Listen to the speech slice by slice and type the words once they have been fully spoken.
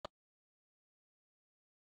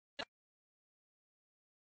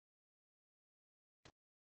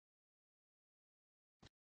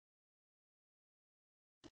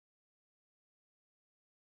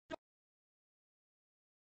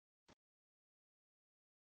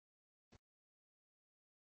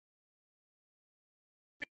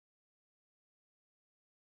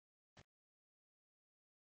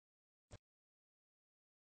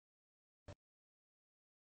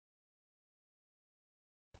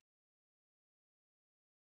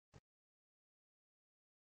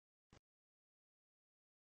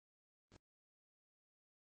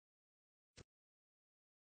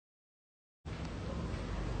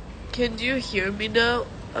Can you hear me now?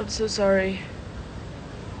 I'm so sorry.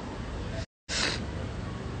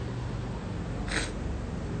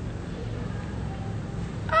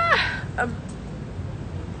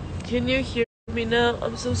 Can you hear me now?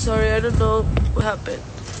 I'm so sorry. I don't know what happened.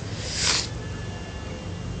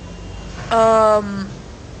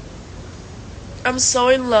 I'm so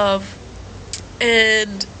in love,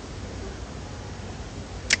 and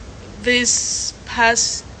this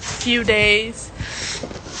past few days,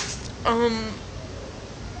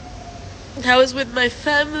 I was with my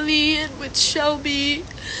family and with Shelby,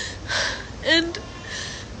 and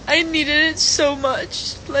I needed it so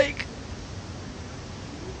much. Like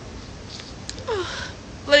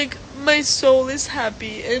my soul is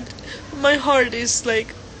happy and my heart is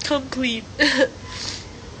like complete.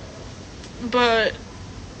 But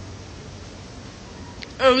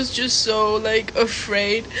I was just so like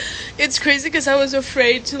afraid. It's crazy because I was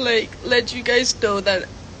afraid to like let you guys know that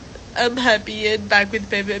I'm happy and back with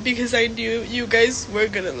Pepe, because I knew you guys were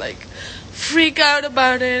gonna like freak out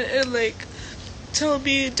about it and like tell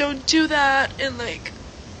me don't do that, and like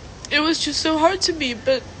it was just so hard to me.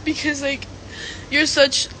 But because like you're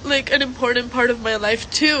such like an important part of my life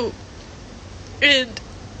too, and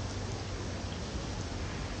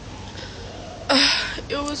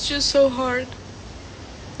it was just so hard.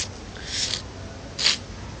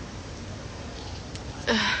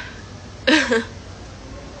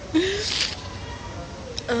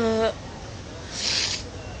 uh,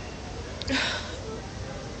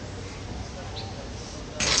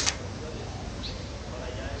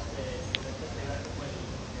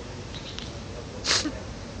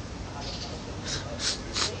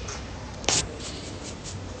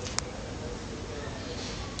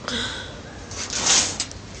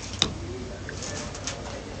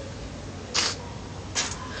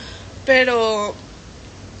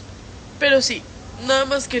 pero sí, nada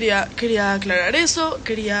más quería aclarar eso.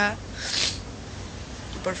 Quería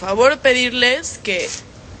por favor pedirles que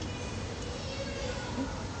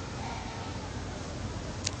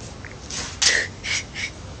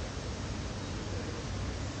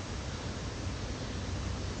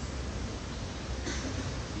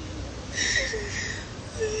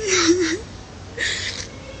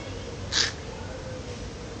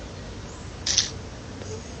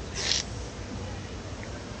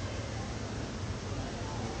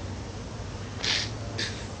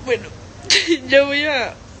bueno, ya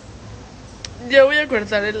voy a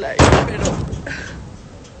cortar el live,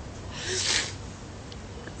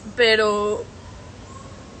 pero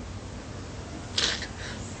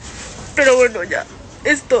bueno, ya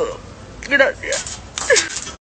es todo. Gracias.